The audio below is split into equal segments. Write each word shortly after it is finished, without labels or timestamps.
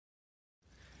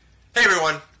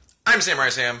I'm Samurai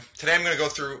Sam. Today I'm going to go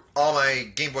through all my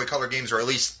Game Boy Color games, or at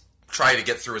least try to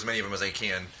get through as many of them as I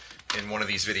can in one of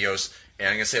these videos. And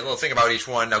I'm going to say a little thing about each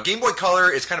one. Now, Game Boy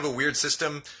Color is kind of a weird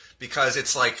system because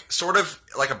it's like sort of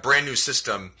like a brand new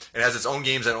system. It has its own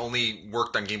games that only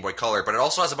worked on Game Boy Color, but it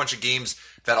also has a bunch of games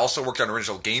that also worked on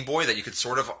original Game Boy that you could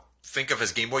sort of think of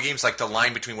as Game Boy games. Like the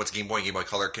line between what's Game Boy and Game Boy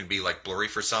Color can be like blurry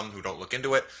for some who don't look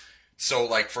into it. So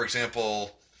like, for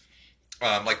example,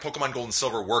 like Pokemon Gold and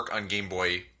Silver work on Game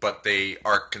Boy, but they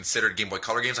are considered Game Boy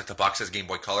Color games. Like the box says Game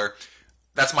Boy Color.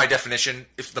 That's my definition.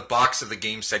 If the box of the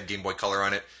game said Game Boy Color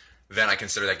on it, then I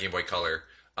consider that Game Boy Color.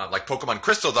 Like Pokemon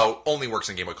Crystal, though, only works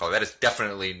in Game Boy Color. That is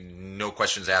definitely, no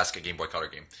questions asked, a Game Boy Color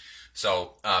game.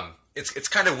 So it's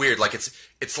kind of weird. Like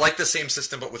it's like the same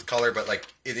system but with color, but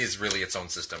like it is really its own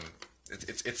system.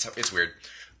 It's weird.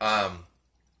 But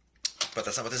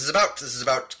that's not what this is about. This is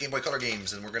about Game Boy Color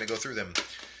games, and we're going to go through them.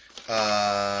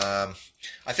 I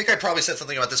think I probably said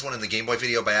something about this one in the Game Boy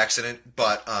video by accident,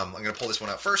 but I'm going to pull this one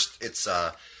out first. It's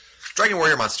Dragon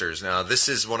Warrior Monsters. Now, this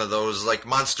is one of those like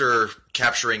monster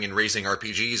capturing and raising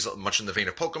RPGs, much in the vein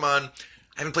of Pokemon.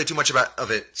 I haven't played too much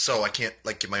of it, so I can't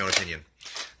like give my own opinion.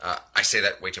 I say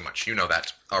that way too much. You know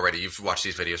that already. You've watched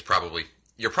these videos probably.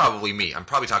 You're probably me. I'm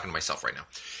probably talking to myself right now.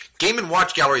 Game &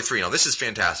 Watch Gallery 3. Now, this is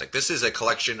fantastic. This is a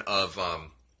collection of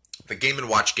the Game &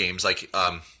 Watch games. Like,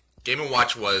 Game &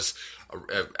 Watch was,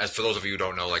 as for those of you who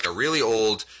don't know, like a really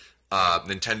old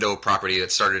Nintendo property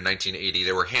that started in 1980.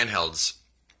 There were handhelds.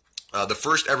 The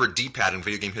first ever D-pad in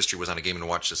video game history was on a Game &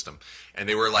 Watch system. And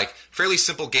they were like fairly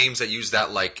simple games that used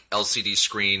that like LCD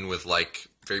screen with like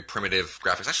very primitive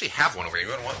graphics. I actually have one over here.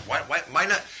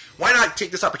 Why not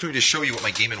take this opportunity to show you what my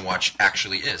Game & Watch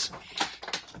actually is?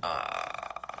 If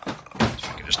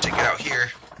I can just take it out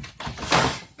here.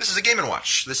 This is a Game &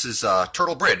 Watch. This is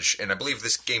Turtle Bridge, and I believe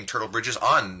this game Turtle Bridge is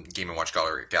on Game & Watch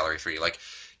Gallery 3. Like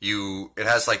it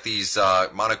has like these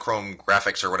monochrome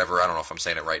graphics or whatever. I don't know if I'm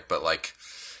saying it right, but like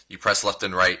you press left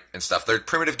and right and stuff. They're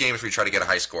primitive games where you try to get a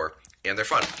high score, and they're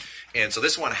fun. And so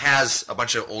this one has a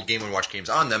bunch of old Game & Watch games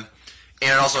on them,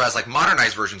 and it also has like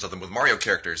modernized versions of them with Mario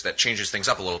characters that changes things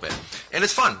up a little bit. And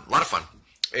it's fun, a lot of fun,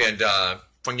 and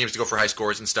fun games to go for high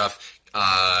scores and stuff.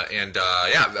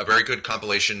 Yeah, a very good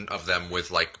compilation of them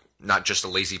with like not just a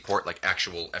lazy port, like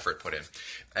actual effort put in.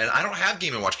 And I don't have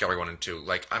Game & Watch Gallery 1 and 2.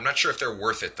 Like, I'm not sure if they're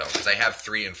worth it though, because I have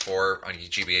 3 and 4 on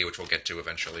GBA, which we'll get to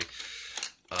eventually.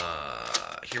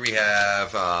 Here we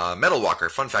have Metal Walker.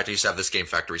 Fun fact, I used to have this game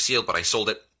factory sealed, but I sold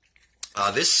it.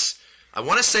 This, I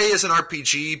want to say, is an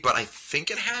RPG, but I think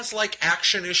it has like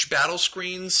action-ish battle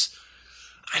screens.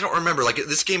 I don't remember. Like,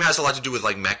 this game has a lot to do with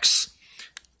like mechs.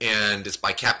 And it's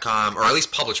by Capcom, or at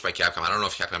least published by Capcom. I don't know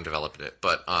if Capcom developed it,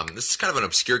 but this is kind of an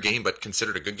obscure game, but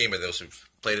considered a good game by those who've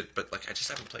played it. But like, I just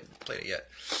haven't played it yet.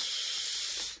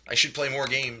 I should play more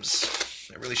games.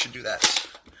 I really should do that.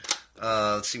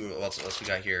 Let's see what else we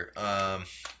got here.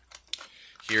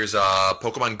 Here's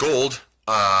Pokemon Gold,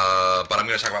 but I'm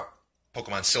going to talk about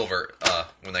Pokemon Silver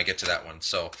when I get to that one.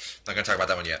 So I'm not going to talk about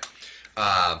that one yet.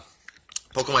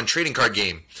 Pokemon Trading Card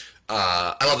Game.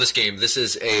 I love this game.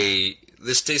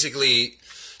 This basically,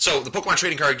 so the Pokemon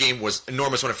Trading Card game was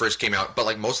enormous when it first came out, but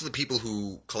like most of the people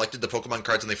who collected the Pokemon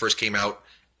cards when they first came out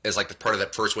as like the part of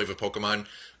that first wave of Pokemon,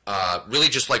 really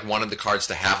just like wanted the cards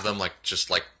to have them, like just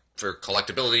like for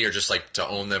collectability or just like to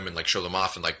own them and like show them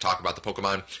off and like talk about the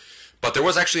Pokemon. But there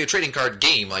was actually a trading card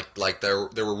game, like there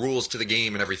were rules to the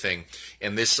game and everything,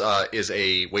 and this is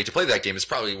a way to play that game. It's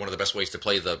probably one of the best ways to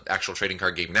play the actual trading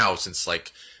card game now, since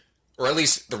like, or at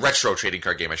least the retro trading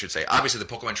card game, I should say. Obviously, the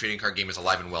Pokemon trading card game is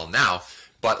alive and well now,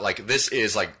 but like this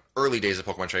is like early days of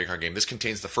Pokemon trading card game. This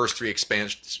contains the first 3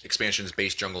 expansions,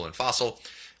 Base, Jungle, and Fossil,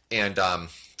 and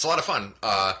it's a lot of fun.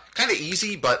 Kind of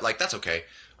easy, but like that's okay.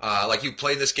 Like you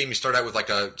play this game, you start out with like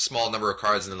a small number of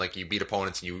cards, and then like you beat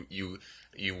opponents, and you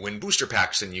win booster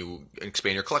packs, and you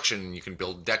expand your collection, and you can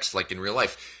build decks like in real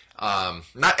life.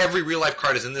 Not every real life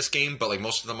card is in this game, but like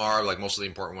most of them are. Like most of the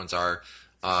important ones are.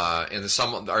 And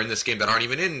some are in this game that aren't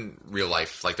even in real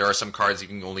life. Like there are some cards you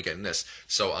can only get in this.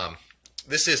 So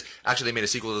this is actually, they made a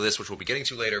sequel to this, which we'll be getting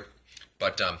to later.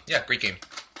 But yeah, great game.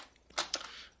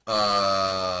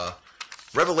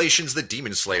 Revelations: The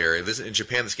Demon Slayer. In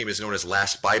Japan, this game is known as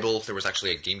Last Bible. There was actually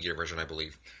a Game Gear version, I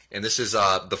believe. And this is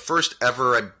the first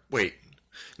ever.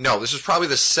 This is probably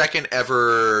the second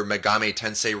ever Megami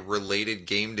Tensei related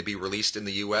game to be released in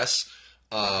the U.S.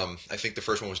 I think the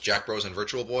first one was Jack Bros and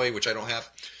Virtual Boy, which I don't have,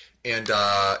 and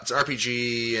it's an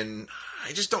RPG, and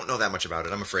I just don't know that much about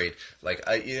it. I'm afraid. Like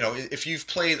if you've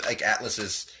played like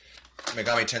Atlus's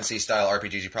Megami Tensei style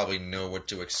RPGs, you probably know what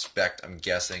to expect. I'm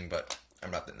guessing, but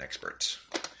I'm not an expert.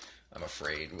 I'm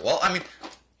afraid. Well, I mean,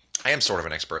 I am sort of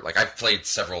an expert. Like, I've played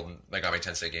several Megami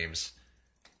Tensei games.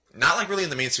 Not like really in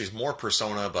the main series, more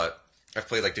Persona, but I've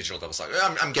played like Digital Devil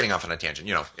Saga. I'm getting off on a tangent.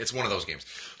 You know, it's one of those games.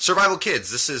 Survival Kids.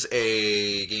 This is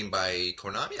a game by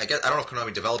Konami. I don't know if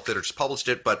Konami developed it or just published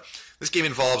it, but this game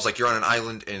involves like you're on an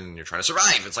island and you're trying to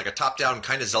survive. It's like a top-down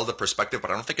kind of Zelda perspective,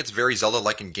 but I don't think it's very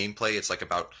Zelda-like in gameplay. It's like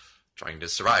about trying to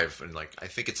survive, and like I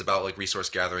think it's about like resource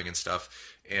gathering and stuff.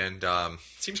 And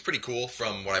seems pretty cool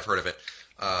from what I've heard of it.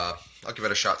 I'll give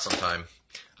it a shot sometime.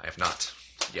 I have not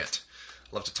yet.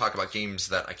 Love to talk about games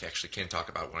that I actually can talk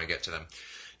about when I get to them.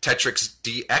 Tetris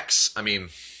DX. I mean,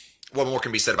 what more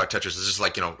can be said about Tetris? It's just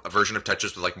like, you know, a version of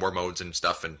Tetris with like more modes and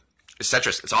stuff, and it's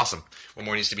Tetris. It's awesome. What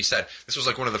more needs to be said? This was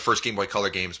like one of the first Game Boy Color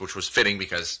games, which was fitting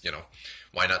because, you know,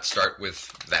 why not start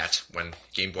with that when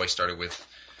Game Boy started with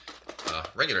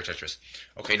regular Tetris?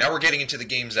 Okay, now we're getting into the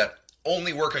games that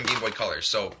only work on Game Boy Color.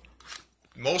 So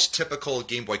most typical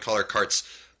Game Boy Color carts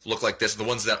look like this. The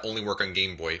ones that only work on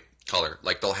Game Boy Color,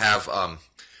 like they'll have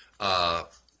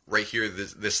right here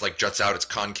this like juts out. It's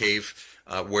concave,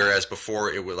 whereas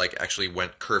before it would like actually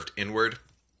went curved inward.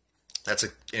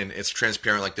 And it's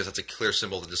transparent like this. That's a clear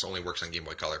symbol that this only works on Game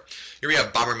Boy Color. Here we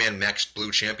have Bomberman Max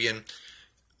Blue Champion.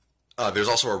 There's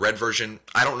also a red version.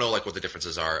 I don't know like what the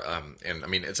differences are. And I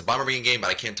mean, it's a Bomberman game, but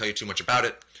I can't tell you too much about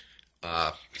it.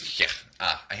 I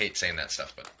hate saying that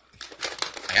stuff, but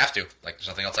I have to. Like, there's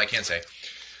nothing else I can say.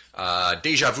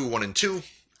 Deja Vu 1 and 2.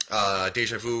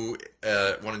 Deja Vu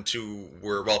 1 and 2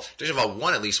 were, well, Deja Vu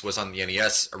 1 at least was on the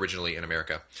NES originally in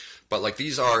America. But like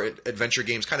these are adventure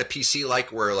games, kind of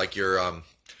PC-like, where like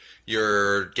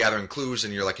you're gathering clues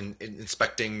and you're like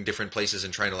inspecting different places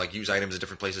and trying to like use items at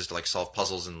different places to like solve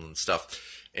puzzles and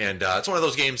stuff. And it's one of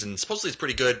those games, and supposedly it's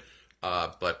pretty good.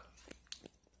 But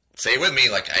say it with me,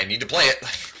 like I need to play it.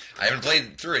 I haven't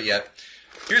played through it yet.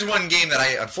 Here's one game that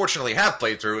I unfortunately have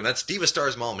played through, and that's Diva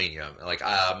Stars Mall Mania. Like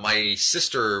my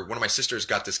sister, one of my sisters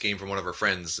got this game from one of her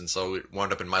friends, and so it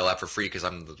wound up in my lap for free because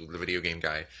I'm the video game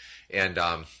guy. And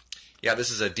yeah,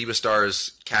 this is a Diva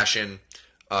Stars cash-in.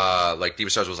 Like Diva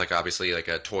Stars was like obviously like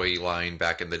a toy line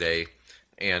back in the day,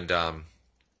 and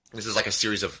this is like a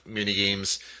series of mini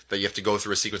games that you have to go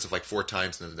through a sequence of like 4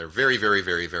 times, and they're very, very,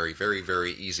 very, very, very,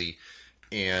 very easy.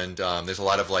 And there's a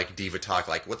lot of like diva talk,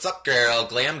 like "What's up, girl?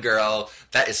 Glam girl.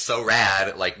 That is so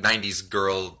rad." Like 90s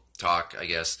girl talk, I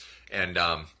guess. And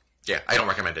yeah, I don't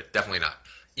recommend it. Definitely not.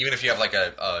 Even if you have like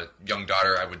a young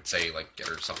daughter, I would say like get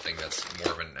her something that's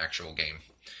more of an actual game.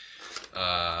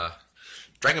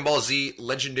 Dragon Ball Z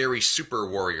Legendary Super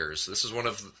Warriors. This is one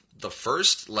of the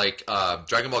first like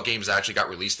Dragon Ball games that actually got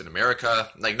released in America.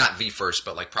 Like not the first,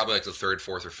 but like probably like the 3rd,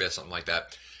 4th, or 5th, something like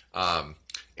that.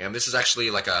 And this is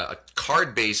actually like a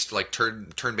card-based, like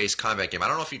turn-based combat game. I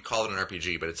don't know if you'd call it an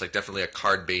RPG, but it's like definitely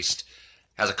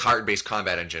has a card-based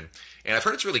combat engine. And I've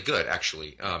heard it's really good,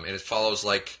 actually. And it follows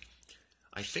like,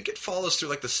 I think it follows through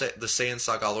like the Saiyan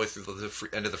saga all the way through the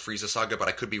end of the Frieza saga, but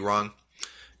I could be wrong.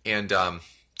 And yeah,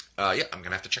 I'm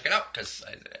gonna have to check it out because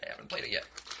I haven't played it yet.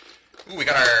 Ooh, we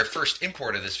got our first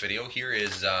import of this video. Here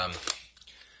is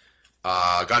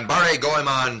Ganbare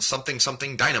Goemon something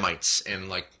something Dynamites, and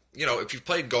like, you know, if you've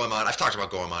played Goemon, I've talked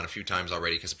about Goemon a few times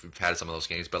already because we've had some of those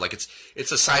games, but like it's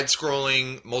a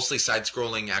side-scrolling, mostly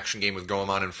side-scrolling action game with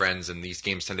Goemon and friends, and these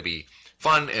games tend to be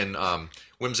fun and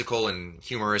whimsical and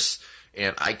humorous.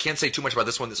 And I can't say too much about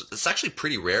this one. It's actually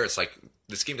pretty rare. It's like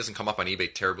this game doesn't come up on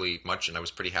eBay terribly much, and I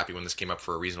was pretty happy when this came up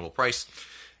for a reasonable price.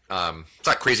 It's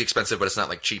not crazy expensive, but it's not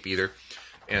like cheap either.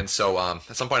 And so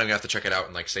at some point I'm gonna have to check it out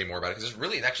and like say more about it because there's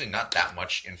really actually not that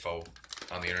much info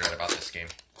on the internet about this game.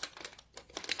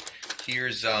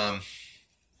 Here's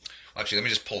actually, let me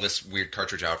just pull this weird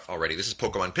cartridge out already. This is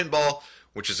Pokemon Pinball,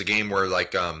 which is a game where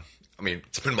like I mean,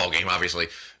 it's a pinball game, obviously.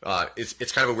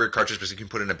 It's kind of a weird cartridge because you can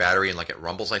put in a battery and like it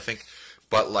rumbles, I think.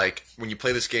 But like when you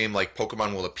play this game, like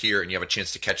Pokemon will appear and you have a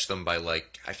chance to catch them by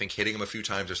like I think hitting them a few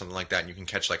times or something like that, and you can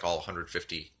catch like all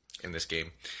 150 in this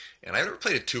game. And I've never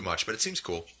played it too much, but it seems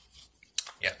cool.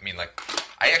 Yeah, I mean, like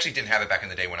I actually didn't have it back in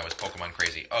the day when I was Pokemon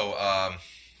crazy. Oh,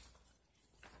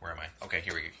 where am I? Okay,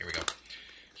 here we go.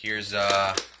 Here's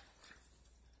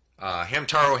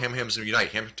Hamtaro, Ham Hams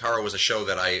Unite. Hamtaro was a show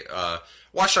that I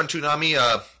watched on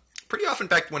Toonami pretty often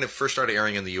back when it first started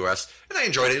airing in the U.S. And I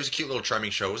enjoyed it. It was a cute little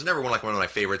charming show. It was never one of my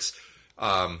favorites.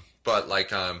 But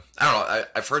like I don't know.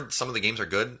 I've heard some of the games are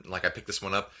good. Like I picked this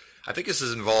one up. I think this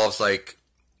involves like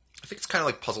I think it's kind of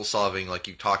like puzzle solving. Like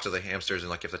you talk to the hamsters and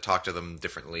like you have to talk to them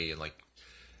differently and like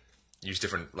use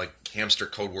different like hamster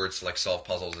code words to like solve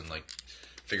puzzles and like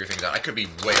figure things out. I could be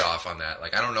way off on that.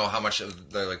 Like I don't know how much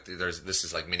of the like this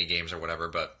is like mini games or whatever,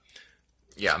 but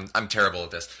yeah, I'm terrible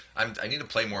at this. I need to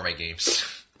play more of my games.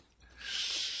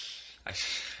 I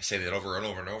say that over and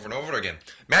over and over and over again.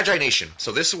 Magi Nation.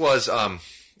 So this was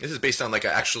this is based on like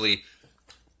so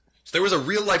there was a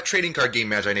real life trading card game,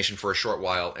 Magi Nation, for a short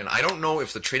while, and I don't know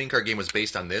if the trading card game was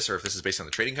based on this or if this is based on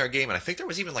the trading card game. And I think there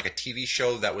was even like a TV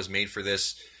show that was made for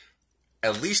this.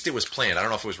 At least it was planned. I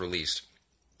don't know if it was released.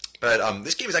 But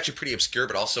this game is actually pretty obscure,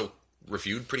 but also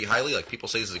reviewed pretty highly. Like, people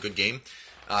say this is a good game.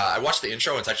 I watched the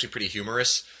intro, and it's actually pretty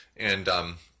humorous. And,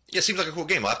 yeah, it seems like a cool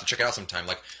game. I'll have to check it out sometime.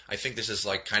 Like, I think this is,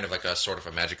 like, kind of like a sort of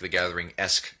a Magic the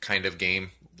Gathering-esque kind of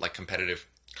game, like competitive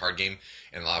card game.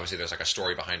 And obviously there's, like, a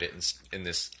story behind it in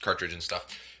this cartridge and stuff.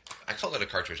 I call it a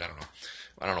cartridge. I don't know.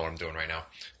 I don't know what I'm doing right now.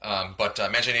 But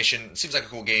Magi Nation seems like a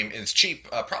cool game. And it's cheap.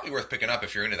 Probably worth picking up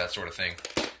if you're into that sort of thing.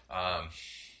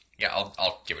 Yeah,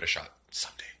 I'll give it a shot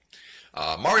someday.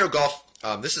 Mario Golf.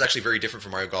 This is actually very different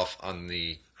from Mario Golf on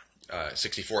the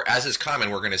 64. As is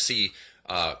common, we're going to see.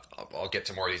 I'll get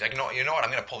to more of these. You know what?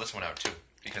 I'm going to pull this one out too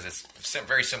because it's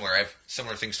very similar. I have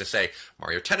similar things to say.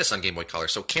 Mario Tennis on Game Boy Color.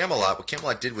 So Camelot, what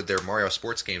Camelot did with their Mario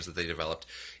sports games that they developed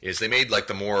is they made like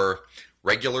the more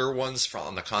regular ones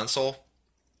on the console,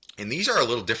 and these are a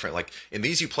little different. Like in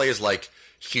these, you play as like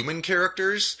human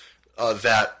characters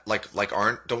that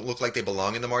don't look like they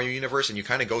belong in the Mario universe, and you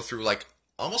kind of go through like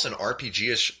almost an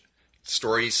RPG-ish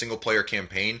story single player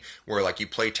campaign where like you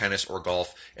play tennis or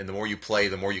golf, and the more you play,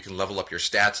 the more you can level up your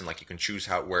stats, and like you can choose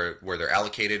where they're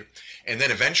allocated, and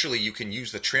then eventually you can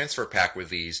use the transfer pack with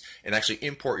these and actually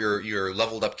import your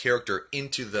leveled up character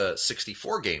into the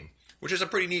 64 game, which is a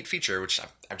pretty neat feature, which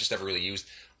I've just never really used.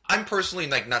 I'm personally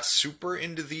like not super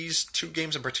into these two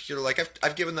games in particular. Like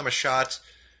I've given them a shot.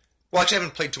 Well, actually, I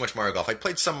haven't played too much Mario Golf. I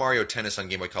played some Mario Tennis on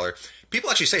Game Boy Color. People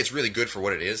actually say it's really good for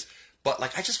what it is, but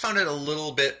like I just found it a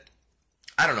little bit.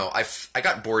 I don't know. I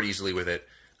got bored easily with it.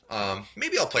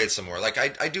 Maybe I'll play it some more. Like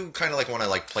I do kind of like want to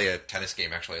like play a tennis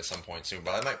game actually at some point soon,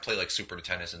 but I might play like Super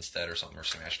Tennis instead or something, or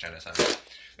Smash Tennis. There's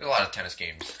a lot of tennis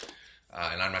games,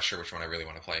 and I'm not sure which one I really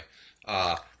want to play.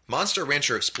 Monster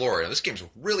Rancher Explorer. Now, this game's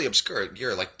really obscure.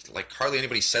 Like hardly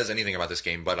anybody says anything about this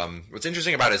game. But what's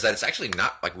interesting about it is that it's actually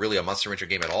not like really a Monster Rancher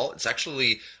game at all. It's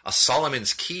actually a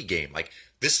Solomon's Key game. Like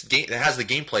this game, it has the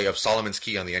gameplay of Solomon's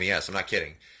Key on the NES. I'm not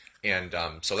kidding. And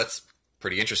so that's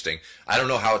pretty interesting. I don't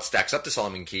know how it stacks up to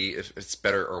Solomon's Key, if it's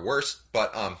better or worse.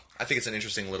 But I think it's an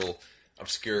interesting little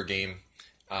obscure game.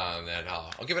 And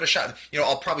I'll give it a shot.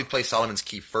 I'll probably play Solomon's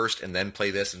Key first and then play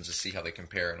this and just see how they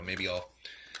compare. And maybe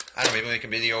maybe make a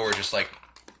video or just like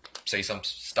say some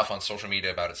stuff on social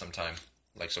media about it sometime,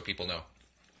 like so people know.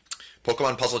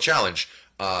 Pokemon Puzzle Challenge.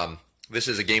 This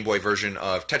is a Game Boy version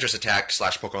of Tetris Attack /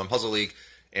 Pokemon Puzzle League,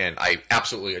 and I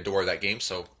absolutely adore that game.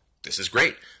 So this is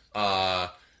great.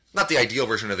 Not the ideal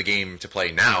version of the game to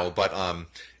play now, but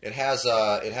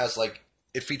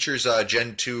it features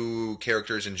Gen 2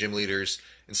 characters and gym leaders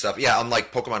and stuff. Yeah,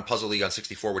 unlike Pokemon Puzzle League on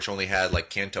 64, which only had like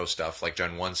Kanto stuff, like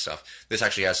Gen 1 stuff. This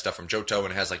actually has stuff from Johto,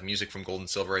 and it has like music from Gold and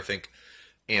Silver, I think.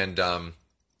 And yeah,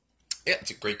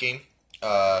 it's a great game.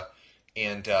 I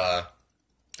don't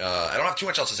have too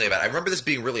much else to say about it. I remember this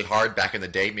being really hard back in the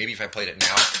day. Maybe if I played it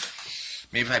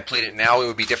now, it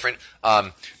would be different.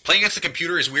 Playing against the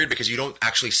computer is weird because you don't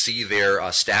actually see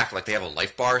their stack. Like they have a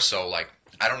life bar, so like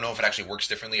I don't know if it actually works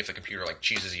differently if the computer like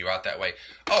cheeses you out that way.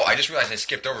 Oh, I just realized I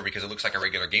skipped over because it looks like a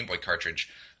regular Game Boy cartridge.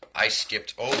 I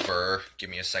skipped over. Give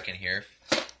me a second here.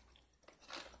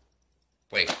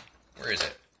 Wait, where is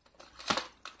it?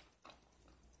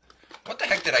 What the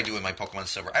heck did I do with my Pokemon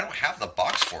Silver? I don't have the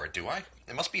box for it, do I?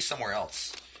 It must be somewhere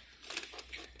else.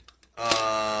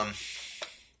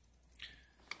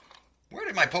 Where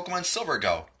did my Pokemon Silver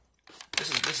go?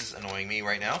 This is annoying me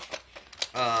right now.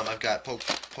 I've got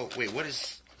wait, what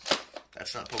is...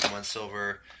 That's not Pokemon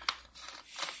Silver.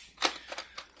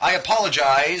 I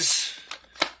apologize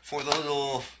for the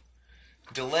little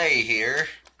delay here.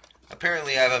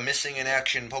 Apparently I have a missing in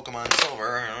action Pokemon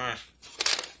Silver.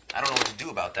 I don't know what to do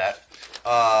about that.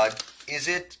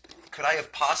 Could I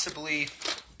have possibly...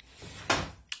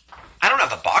 I don't have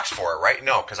the box for it, right?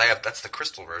 No, because that's the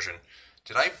crystal version.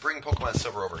 Did I bring Pokemon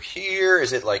Silver over here?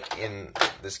 Is it like in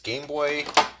this Game Boy?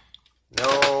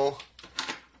 No.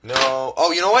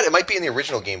 Oh, you know what? It might be in the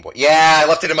original Game Boy. Yeah, I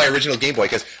left it in my original Game Boy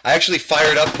because I actually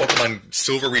fired up Pokemon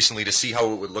Silver recently to see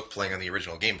how it would look playing on the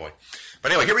original Game Boy.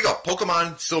 But anyway, here we go.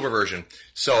 Pokemon Silver version.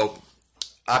 So,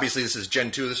 obviously this is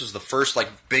Gen 2. This was the first like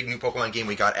big new Pokemon game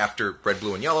we got after Red,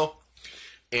 Blue, and Yellow.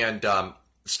 And the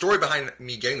story behind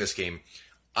me getting this game,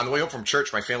 on the way home from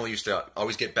church, my family used to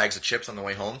always get bags of chips on the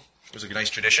way home. It was a nice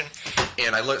tradition.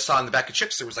 And I saw on the back of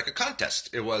chips there was like a contest.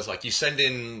 It was like you send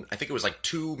in, I think it was like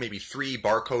 2, maybe 3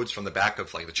 barcodes from the back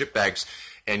of like the chip bags,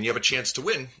 and you have a chance to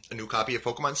win a new copy of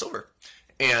Pokemon Silver.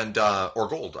 And or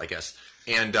Gold, I guess.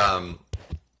 And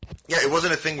yeah, it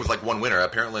wasn't a thing with like one winner.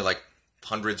 Apparently, like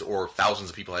hundreds or thousands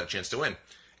of people had a chance to win.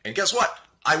 And guess what?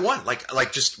 I won.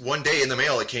 Like just one day in the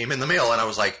mail, it came in the mail, and I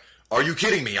was like, "Are you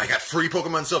kidding me? I got free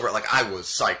Pokemon Silver!" Like I was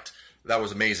psyched. That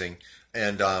was amazing.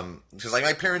 And because like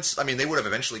my parents, I mean, they would have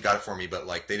eventually got it for me, but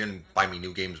like they didn't buy me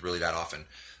new games really that often.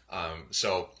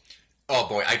 So, oh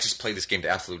boy, I just played this game to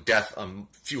absolute death. A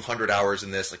few hundred hours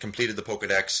in this. I completed the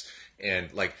Pokedex,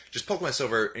 and like just Pokemon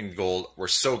Silver and Gold were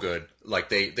so good. Like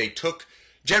they took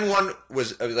Gen 1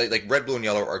 was like Red, Blue, and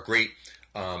Yellow are great.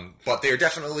 But they're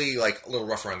definitely like a little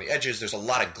rough around the edges. There's a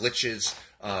lot of glitches.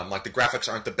 Like the graphics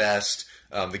aren't the best.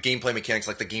 The gameplay mechanics,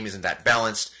 like the game isn't that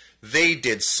balanced. They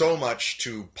did so much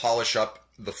to polish up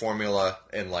the formula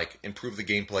and like improve the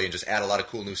gameplay and just add a lot of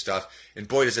cool new stuff. And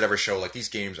boy, does it ever show! Like these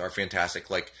games are fantastic.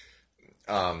 Like,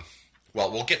 well,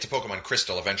 we'll get to Pokemon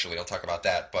Crystal eventually. I'll talk about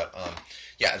that. But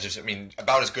yeah, just I mean,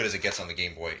 about as good as it gets on the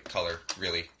Game Boy Color.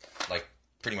 Really, like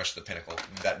pretty much the pinnacle.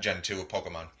 That Gen 2 of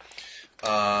Pokemon.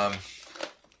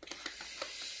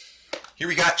 Here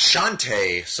we got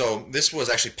Shantae. So this was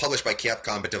actually published by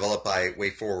Capcom, but developed by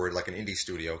WayForward, like an indie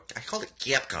studio. I called it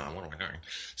Capcom. What am I doing?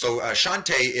 So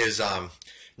Shantae is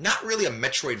not really a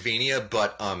Metroidvania,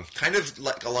 but kind of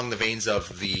like along the veins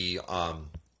of the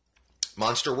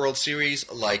Monster World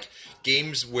series, like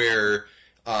games where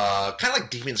kind of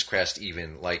like Demon's Crest,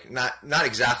 even like not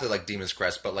exactly like Demon's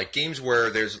Crest, but like games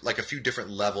where there's like a few different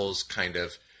levels, kind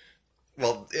of.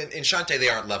 Well, in Shantae they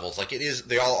aren't levels. Like it is,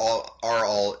 they all are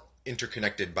all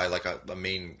interconnected by like a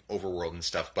main overworld and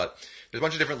stuff, but there's a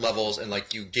bunch of different levels, and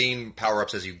like you gain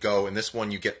power-ups as you go. In this one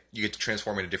you get to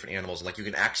transform into different animals, and like you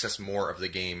can access more of the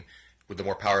game with the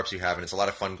more power-ups you have, and it's a lot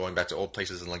of fun going back to old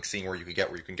places and like seeing where you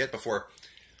can get before.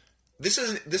 This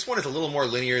one is a little more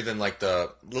linear than like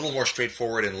the little more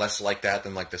straightforward and less like that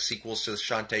than like the sequels to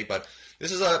Shantae, but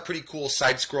this is a pretty cool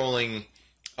side-scrolling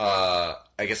I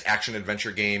guess action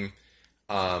adventure game.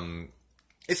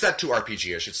 It's not too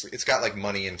RPG-ish. It's got like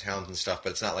money and towns and stuff, but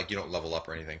it's not like you don't level up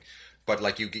or anything. But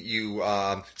like this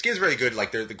game's very good.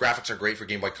 Like the graphics are great for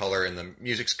Game Boy Color, and the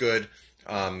music's good.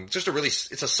 It's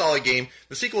a solid game.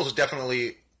 The sequels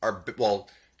definitely are, well,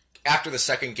 after the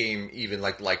second game, even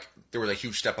like there was a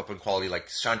huge step up in quality. Like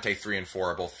Shantae 3 and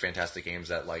 4 are both fantastic games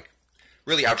that like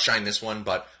really outshine this one.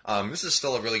 But this is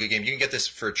still a really good game. You can get this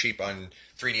for cheap on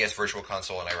 3DS Virtual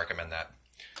Console, and I recommend that.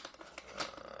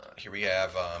 Here we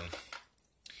have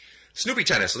Snoopy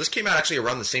Tennis. So this came out actually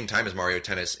around the same time as Mario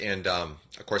Tennis, and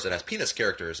of course it has Peanuts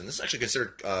characters, and this is actually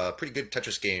considered a pretty good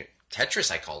Tetris game. Tetris,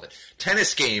 I called it.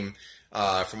 Tennis game,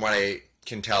 from what I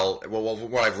can tell, well,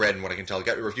 what I've read and what I can tell. It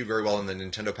got reviewed very well in the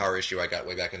Nintendo Power issue I got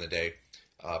way back in the day,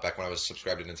 back when I was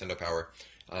subscribed to Nintendo Power.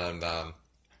 And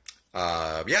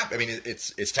yeah, I mean,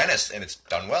 it's tennis, and it's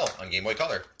done well on Game Boy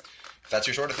Color. If that's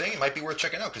your sort of thing, it might be worth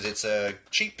checking out, because it's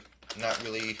cheap, not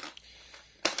really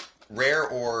rare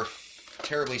or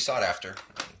terribly sought after.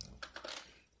 Let's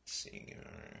see.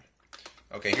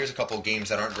 Okay, here's a couple of games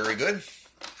that aren't very good.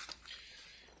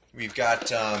 We've got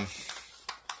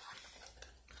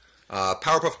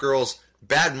Powerpuff Girls,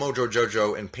 Bad Mojo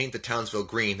Jojo, and Paint the Townsville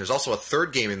Green. There's also a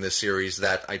third game in this series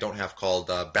that I don't have called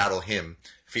Battle Hymn,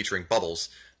 featuring Bubbles.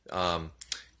 And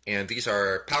these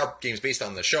are power games based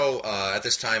on the show. At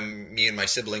this time, me and my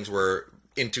siblings were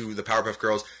into the Powerpuff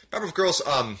Girls. Powerpuff Girls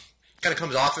kind of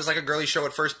comes off as like a girly show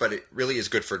at first, but it really is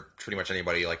good for pretty much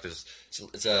anybody. Like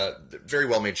it's a very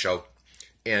well made show,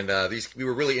 and we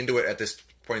were really into it at this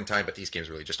point in time. But these games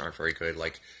really just aren't very good.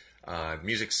 Like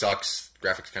music sucks,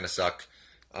 graphics kind of suck,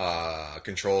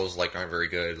 controls like aren't very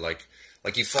good. Like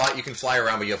you can fly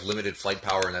around, but you have limited flight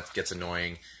power, and that gets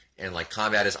annoying. And like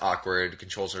combat is awkward.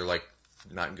 Controls are like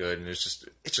not good, and it's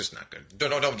just not good.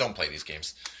 Don't play these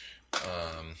games.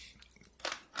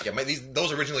 Yeah,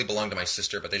 those originally belonged to my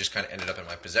sister, but they just kind of ended up in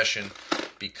my possession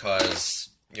because,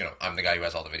 you know, I'm the guy who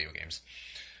has all the video games.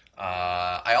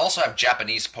 I also have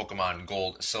Japanese Pokemon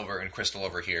Gold, Silver, and Crystal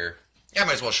over here. Yeah, I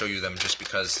might as well show you them just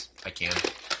because I can.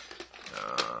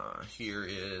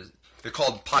 They're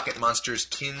called Pocket Monsters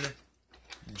Kin,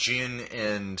 Jin,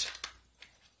 and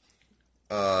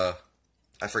I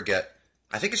forget.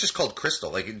 I think it's just called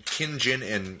Crystal, like Kin, Jin,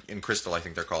 and Crystal, I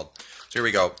think they're called. So here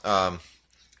we go.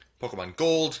 Pokemon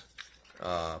Gold,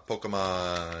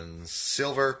 Pokemon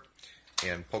Silver,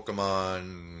 and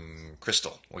Pokemon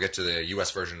Crystal. We'll get to the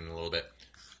US version in a little bit.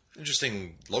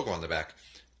 Interesting logo on the back.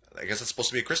 I guess it's supposed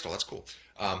to be a crystal. That's cool.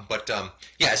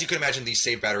 Yeah, as you can imagine, these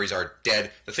save batteries are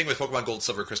dead. The thing with Pokemon Gold,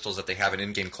 Silver, Crystal is that they have an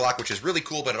in-game clock, which is really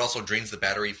cool, but it also drains the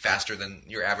battery faster than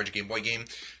your average Game Boy game.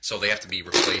 So they have to be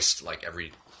replaced like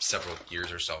every several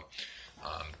years or so.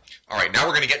 All right, now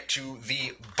we're going to get to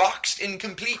the boxed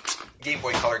incomplete Game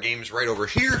Boy Color games right over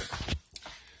here.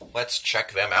 Let's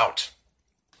check them out.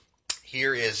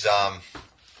 here is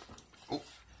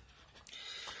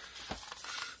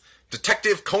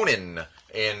Detective Conan,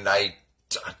 and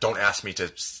don't ask me to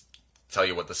tell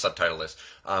you what the subtitle is.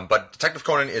 But Detective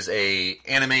Conan is a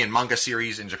anime and manga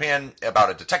series in Japan about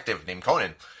a detective named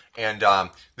Conan. And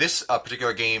this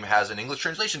particular game has an English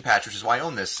translation patch, which is why I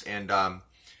own this. And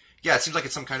yeah, it seems like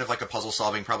it's some kind of like a puzzle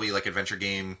solving, probably like adventure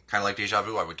game, kind of like Deja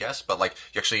Vu, I would guess. But like,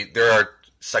 there are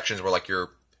sections where like you're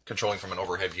controlling from an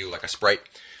overhead view, like a sprite.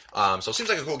 So it seems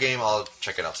like a cool game. I'll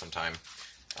check it out sometime.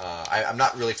 I'm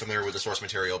not really familiar with the source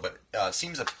material, but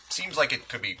seems like it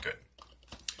could be good.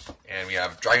 And we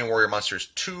have Dragon Warrior Monsters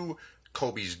 2,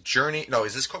 Kobe's Journey. No,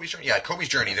 is this Kobe's Journey? Yeah, Kobe's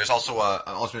Journey. There's also an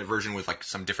ultimate version with like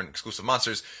some different exclusive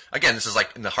monsters. Again, this is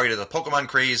like in the height of the Pokemon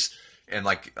craze, and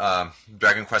like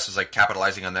Dragon Quest is like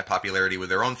capitalizing on that popularity with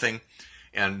their own thing.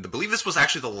 And I believe this was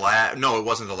actually the last. No, it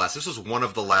wasn't the last. This was one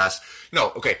of the last.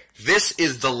 No, okay. This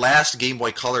is the last Game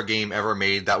Boy Color game ever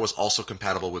made that was also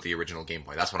compatible with the original Game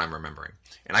Boy. That's what I'm remembering.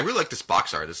 And I really like this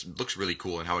box art. This looks really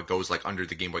cool, and how it goes like under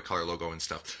the Game Boy Color logo and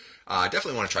stuff. I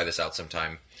definitely want to try this out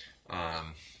sometime.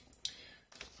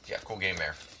 Yeah, cool game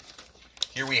there.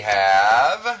 Here we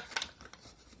have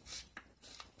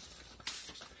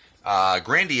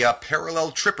Grandia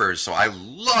Parallel Trippers. So I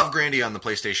love Grandia on the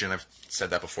PlayStation. I've said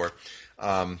that before.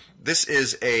 This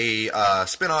is a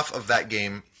spin-off of that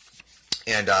game.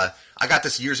 And I got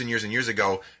this years and years and years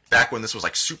ago, back when this was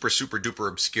like super, super duper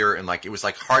obscure, and like it was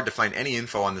like hard to find any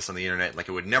info on this on the internet. Like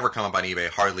it would never come up on eBay,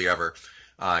 hardly ever.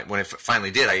 When it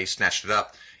finally did, I snatched it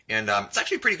up. And it's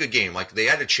actually a pretty good game. Like, they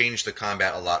had to change the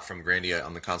combat a lot from Grandia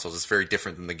on the consoles. It's very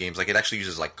different than the games. Like, it actually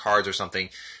uses, like, cards or something.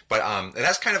 But it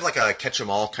has kind of like a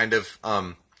catch-em-all kind of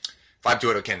vibe to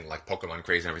it. Again, like Pokemon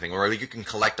craze and everything. Or you can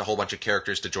collect a whole bunch of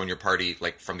characters to join your party,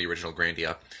 like, from the original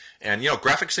Grandia. And, you know,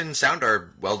 graphics and sound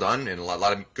are well done. And a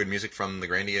lot of good music from the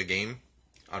Grandia game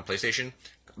on PlayStation.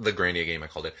 The Grandia game, I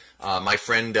called it. My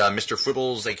friend, Mr.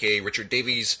 Fribbles, a.k.a. Richard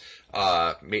Davies,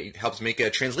 helps make a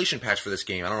translation patch for this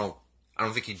game. I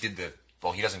don't think he did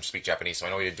well, he doesn't speak Japanese, so I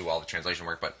know he didn't do all the translation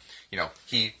work, but, you know,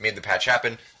 he made the patch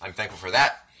happen. I'm thankful for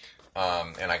that.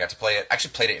 And I got to play it. I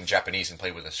actually played it in Japanese and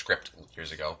played with a script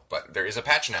years ago, but there is a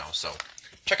patch now, so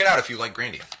check it out if you like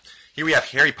Grandia. Here we have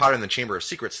Harry Potter and the Chamber of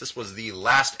Secrets. This was the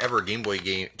last ever Game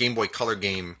Boy Color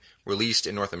game released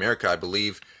in North America, I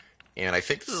believe. And I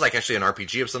think this is like actually an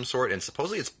RPG of some sort, and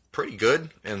supposedly it's pretty good.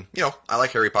 And, you know, I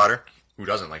like Harry Potter. Who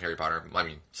doesn't like Harry Potter? I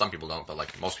mean, some people don't, but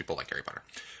like most people like Harry Potter.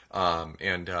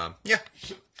 Yeah,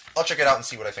 I'll check it out and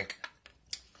see what I think.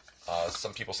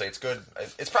 Some people say it's good.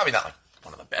 It's probably not like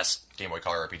one of the best Game Boy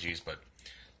Color RPGs, but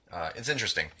it's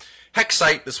interesting.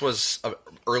 Hexite, this was an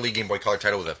early Game Boy Color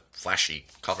title with a flashy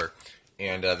cover.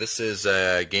 And this is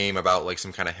a game about like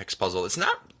some kind of hex puzzle.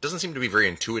 Doesn't seem to be very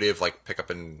intuitive, like pick up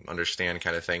and understand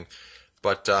kind of thing.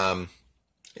 But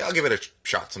yeah, I'll give it a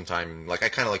shot sometime. Like, I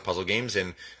kind of like puzzle games,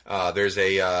 and there is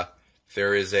a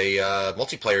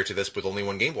multiplayer to this with only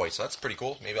one Game Boy, so that's pretty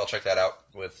cool. Maybe I'll check that out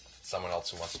with someone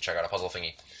else who wants to check out a puzzle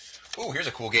thingy. Ooh, here's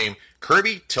a cool game.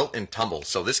 Kirby Tilt and Tumble.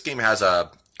 So this game has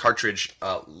a cartridge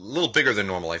a little bigger than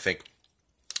normal, I think.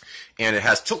 And it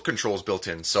has tilt controls built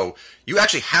in. So you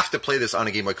actually have to play this on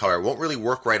a Game Boy Color. It won't really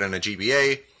work right on a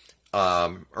GBA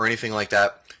or anything like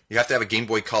that. You have to have a Game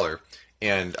Boy Color.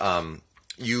 And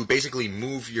you basically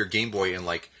move your Game Boy and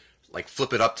like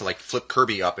flip it up to like flip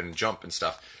Kirby up and jump and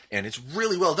stuff. And it's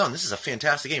really well done. This is a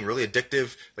fantastic game, really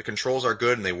addictive. The controls are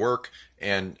good and they work.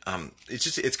 And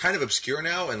it's kind of obscure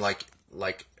now, and like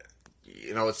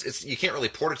you know, it's you can't really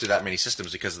port it to that many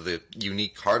systems because of the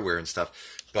unique hardware and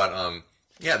stuff. But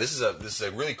yeah, this is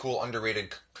a really cool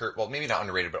underrated, well, maybe not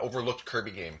underrated, but overlooked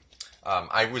Kirby game.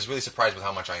 I was really surprised with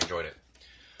how much I enjoyed it.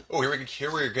 Oh,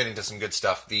 here we're getting to some good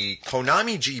stuff. The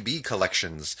Konami GB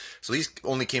collections. So these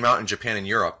only came out in Japan and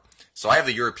Europe. So I have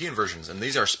the European versions, and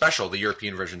these are special, the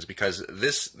European versions, because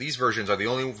these versions are the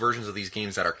only versions of these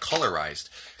games that are colorized,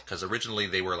 because originally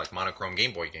they were like monochrome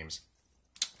Game Boy games.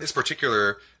 This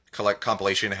particular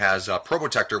compilation has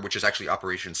Probotector, which is actually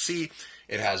Operation C.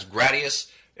 It has Gradius.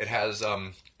 It has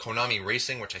Konami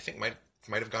Racing, which I think might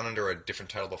have gone under a different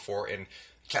title before, and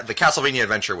the Castlevania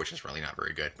Adventure, which is really not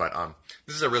very good. But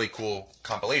this is a really cool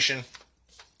compilation,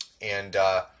 and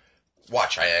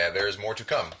watch, there's more to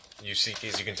come. You see,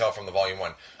 as you can tell from the Volume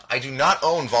 1. I do not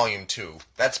own Volume 2.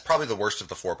 That's probably the worst of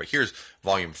the four, but here's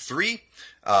Volume 3.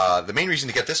 The main reason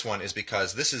to get this one is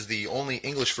because this is the only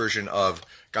English version of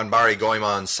Ganbare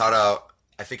Goemon Sara,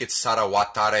 I think it's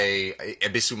Sarawatare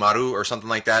Ebisumaru or something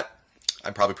like that.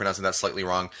 I'm probably pronouncing that slightly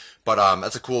wrong. But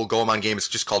that's a cool Goemon game. It's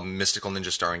just called Mystical Ninja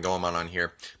starring Goemon on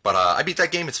here. But I beat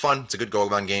that game. It's fun. It's a good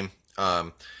Goemon game.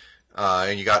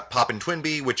 And you got Pop and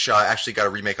Twinbee, which actually got a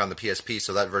remake on the PSP,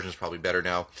 so that version is probably better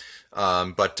now.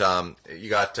 You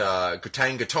got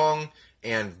Gutang Gatong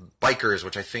and Bikers,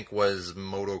 which I think was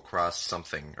Motocross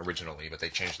something originally, but they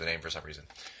changed the name for some reason.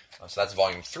 So that's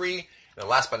Volume 3. And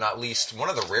last but not least, one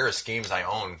of the rarest games I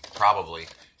own, probably,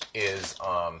 is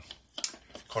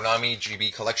Konami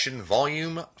GB Collection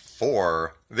Volume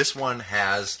 4. This one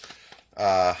has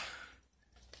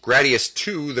Gradius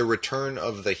 2, The Return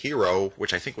of the Hero,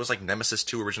 which I think was like Nemesis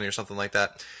 2 originally or something like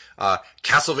that.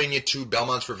 Castlevania 2,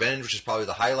 Belmont's Revenge, which is probably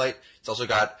the highlight. It's also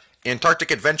got Antarctic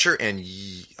Adventure and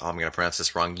I'm going to pronounce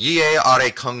this wrong, Yie Are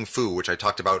Kung Fu, which I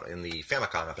talked about in the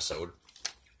Famicom episode.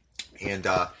 And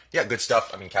yeah, good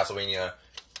stuff. I mean, Castlevania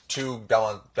 2,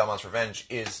 Belmont's Revenge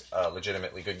is a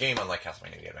legitimately good game, unlike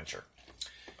Castlevania The Adventure.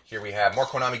 Here we have more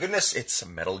Konami goodness. It's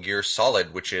Metal Gear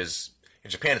Solid, which is, in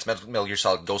Japan, it's Metal Gear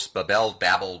Solid Ghost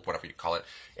Babel, whatever you call it.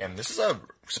 And this is a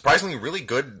surprisingly really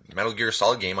good Metal Gear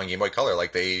Solid game on Game Boy Color.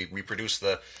 Like, they reproduce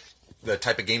the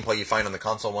type of gameplay you find on the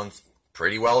console ones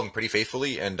pretty well and pretty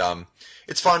faithfully, and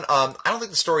it's fun. I don't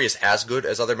think the story is as good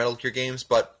as other Metal Gear games,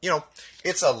 but, you know,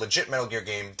 it's a legit Metal Gear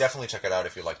game. Definitely check it out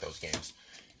if you like those games.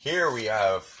 Here we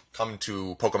have come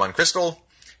to Pokemon Crystal,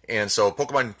 and so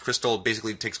Pokemon Crystal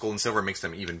basically takes Gold and Silver and makes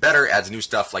them even better, adds new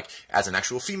stuff, like adds an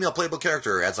actual female playable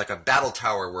character, adds like a battle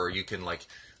tower where you can, like,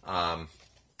 I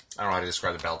don't know how to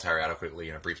describe the battle tower adequately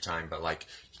in a brief time, but, like,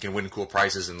 you can win cool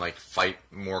prizes and, like, fight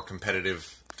more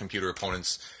competitive computer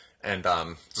opponents. And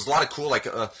there's a lot of cool, like,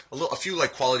 a few,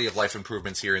 like, quality of life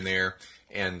improvements here and there.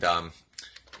 And,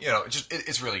 you know,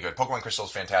 it's really good. Pokemon Crystal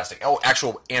is fantastic. Oh,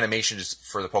 actual animations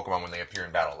for the Pokemon when they appear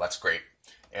in battle. That's great.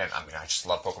 And, I mean, I just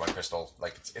love Pokemon Crystal.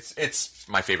 Like, it's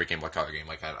my favorite Game Boy Color game.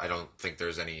 Like, I don't think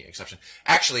there's any exception.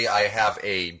 Actually, I have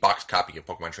a boxed copy of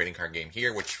Pokemon Trading Card Game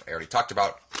here, which I already talked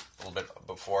about a little bit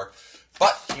before.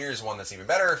 But here's one that's even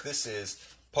better. This is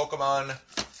Pokemon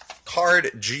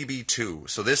Card GB2.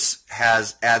 So this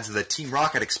adds the Team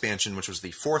Rocket expansion, which was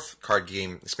the 4th card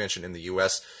game expansion in the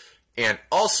US, and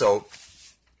also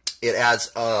it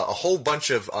adds a whole bunch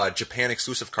of Japan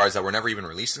exclusive cards that were never even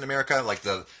released in America, like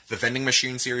the Vending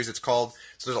Machine series it's called.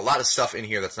 So there's a lot of stuff in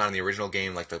here that's not in the original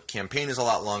game. Like, the campaign is a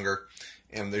lot longer,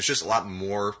 and there's just a lot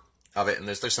more of it, and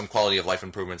there's some quality of life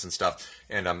improvements and stuff.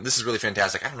 And this is really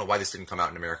fantastic. I don't know why this didn't come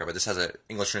out in America, but this has an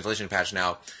English translation patch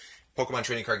now. Pokemon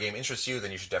Trading Card Game interests you,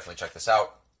 then you should definitely check this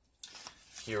out.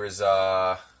 Here is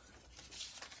Star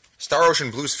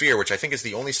Ocean Blue Sphere, which I think is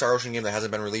the only Star Ocean game that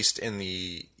hasn't been released in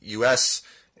the US.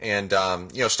 And,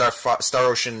 you know, Star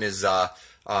Ocean is, they're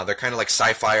kind of like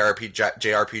sci-fi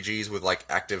JRPGs with, like,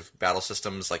 active battle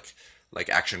systems, like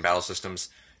action battle systems.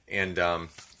 And I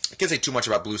can't say too much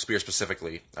about Blue Sphere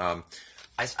specifically.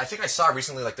 I think I saw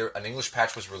recently, like, an English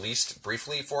patch was released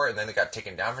briefly for it, and then it got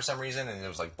taken down for some reason, and it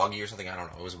was, like, buggy or something. I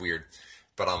don't know. It was weird.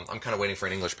 But I'm kind of waiting for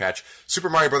an English patch. Super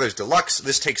Mario Bros. Deluxe.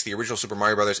 This takes the original Super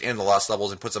Mario Bros. And the Lost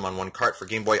Levels and puts them on one cart for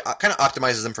Game Boy. Kind of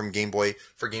optimizes them from Game Boy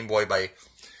by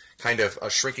kind of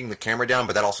shrinking the camera down,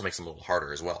 but that also makes them a little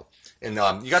harder as well. And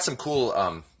you got some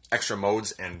cool extra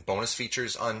modes and bonus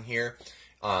features on here.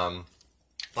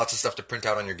 Lots of stuff to print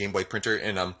out on your Game Boy printer,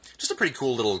 and just a pretty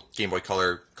cool little Game Boy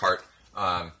Color cart.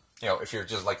 You know, if you're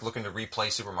just, like, looking to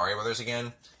replay Super Mario Brothers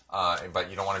again, but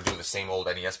you don't want to do the same old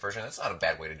NES version, that's not a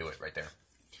bad way to do it right there.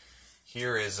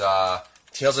 Here is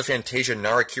Tales of Phantasia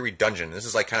Narakiri Dungeon. This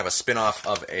is, like, kind of a spin-off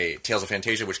of a Tales of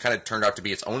Phantasia, which kind of turned out to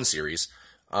be its own series.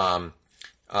 I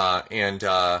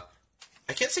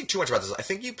can't say too much about this. I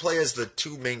think you play as the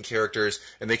two main characters,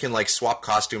 and they can, like, swap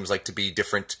costumes, like, to be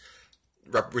different,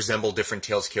 resemble different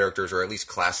Tales characters, or at least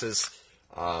classes.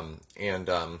 I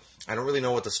don't really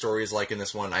know what the story is like in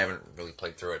this one. I haven't really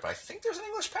played through it, but I think there's an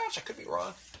English patch. I could be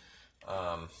wrong.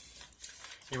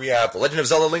 Here we have The Legend of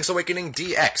Zelda Link's Awakening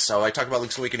DX. So I talked about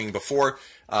Link's Awakening before.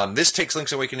 This takes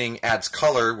Link's Awakening, adds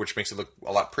color, which makes it look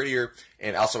a lot prettier,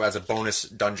 and also adds a bonus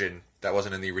dungeon that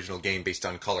wasn't in the original game based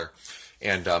on color.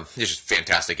 And it's just a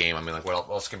fantastic game. I mean, like, what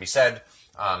else can be said?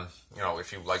 You know,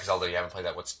 if you like Zelda, you haven't played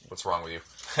that, what's wrong with you?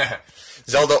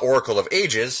 Zelda Oracle of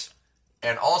Ages,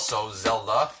 and also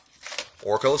Zelda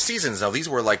Oracle of Seasons. Now, these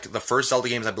were, like, the first Zelda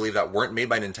games, I believe, that weren't made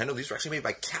by Nintendo. These were actually made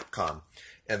by Capcom.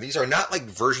 And these are not, like,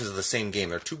 versions of the same game.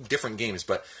 They're two different games,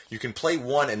 but you can play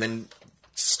one and then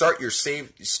start your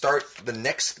save, start the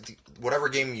next, whatever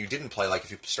game you didn't play. Like, if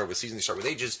you start with Seasons, you start with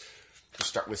Ages. You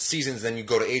start with Seasons, then you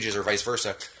go to Ages, or vice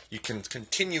versa. You can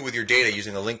continue with your data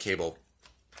using the link cable.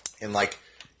 And, like,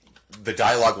 the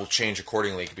dialogue will change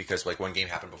accordingly because, like, one game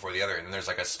happened before the other. And then there's,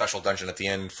 like, a special dungeon at the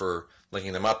end for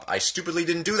linking them up. I stupidly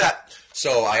didn't do that.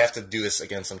 So I have to do this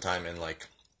again sometime and, like,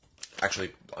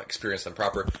 actually experience them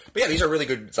proper. But yeah, these are really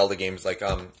good Zelda games. Like,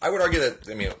 I would argue that,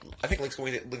 I mean, I think Link's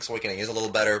Awakening is a little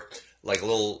better, like, a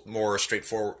little more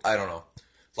straightforward. I don't know.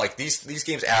 like these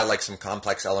games add like some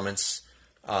complex elements.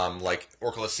 Like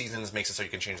Oracle of Seasons makes it so you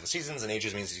can change the seasons, and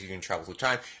Ages means you can travel through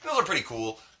time. And those are pretty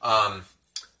cool.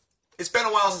 It's been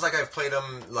a while since like I've played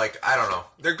them. Like, I don't know,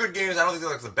 they're good games. I don't think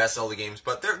they're like the best Zelda games,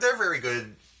 but they're very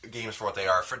good games for what they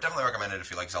are. Definitely recommend it if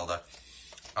you like Zelda.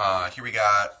 Here we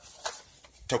got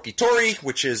Tokitori,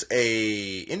 which is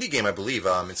a indie game, I believe.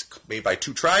 It's made by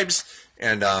Two Tribes,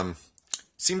 and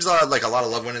seems like a lot of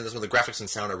love went into this one. The graphics and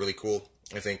sound are really cool,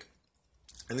 I think.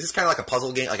 And this is kind of like a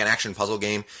puzzle game, like an action puzzle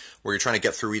game, where you're trying to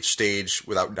get through each stage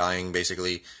without dying,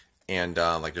 basically. And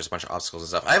like there's a bunch of obstacles and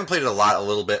stuff. I haven't played it a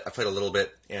little bit. I played a little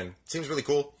bit, and it seems really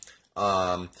cool.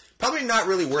 Probably not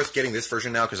really worth getting this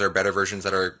version now because there are better versions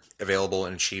that are available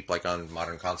and cheap, like on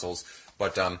modern consoles.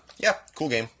 But yeah, cool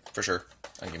game for sure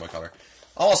on Game Boy Color.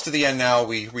 Almost to the end now.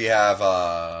 We have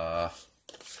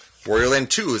Wario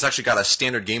Land 2. It's actually got a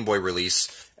standard Game Boy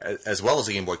release as well as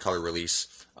a Game Boy Color release.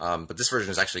 But this version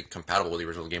is actually compatible with the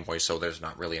original Game Boy, so there's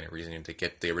not really any reason to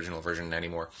get the original version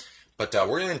anymore. But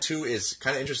Wario Land 2 is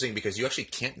kind of interesting because you actually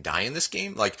can't die in this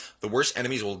game. Like, the worst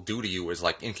enemies will do to you is,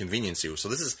 like, inconvenience you. So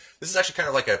this is actually kind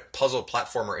of like a puzzle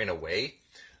platformer in a way.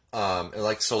 And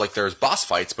there's boss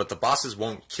fights, but the bosses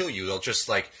won't kill you. They'll just,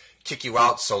 like, kick you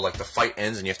out, so, like, the fight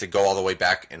ends and you have to go all the way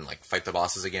back and, like, fight the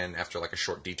bosses again after, like, a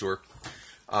short detour.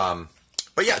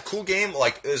 But yeah, cool game.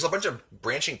 Like, there's a bunch of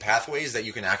branching pathways that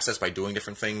you can access by doing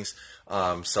different things.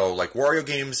 So, like, Wario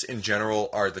games in general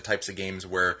are the types of games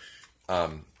where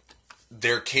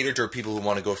they're catered to people who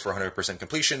want to go for 100%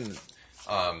 completion.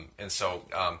 Wario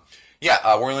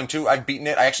Land 2, I've beaten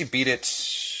it. I actually beat it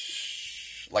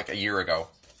like a year ago.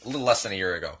 A little less than a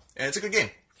year ago. And it's a good game.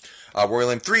 Wario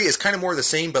Land 3 is kind of more the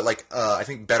same, but like I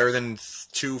think better than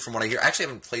 2 from what I hear. I actually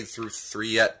haven't played through 3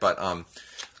 yet, but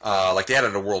like they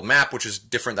added a world map, which is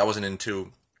different. That wasn't in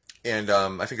 2. And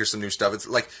I think there's some new stuff.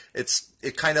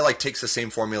 It kind of like takes the same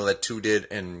formula that 2 did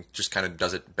and just kind of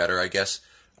does it better, I guess,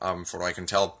 from what I can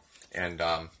tell. And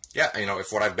yeah, you know,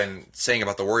 if what I've been saying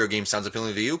about the Wario games sounds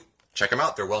appealing to you, check them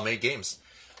out. They're well-made games.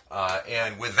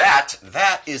 And with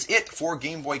that is it for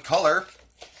Game Boy Color.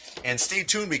 And stay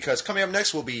tuned because coming up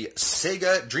next will be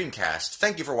Sega Dreamcast.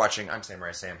 Thank you for watching. I'm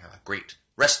Samurai Sam. Have a great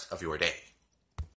rest of your day.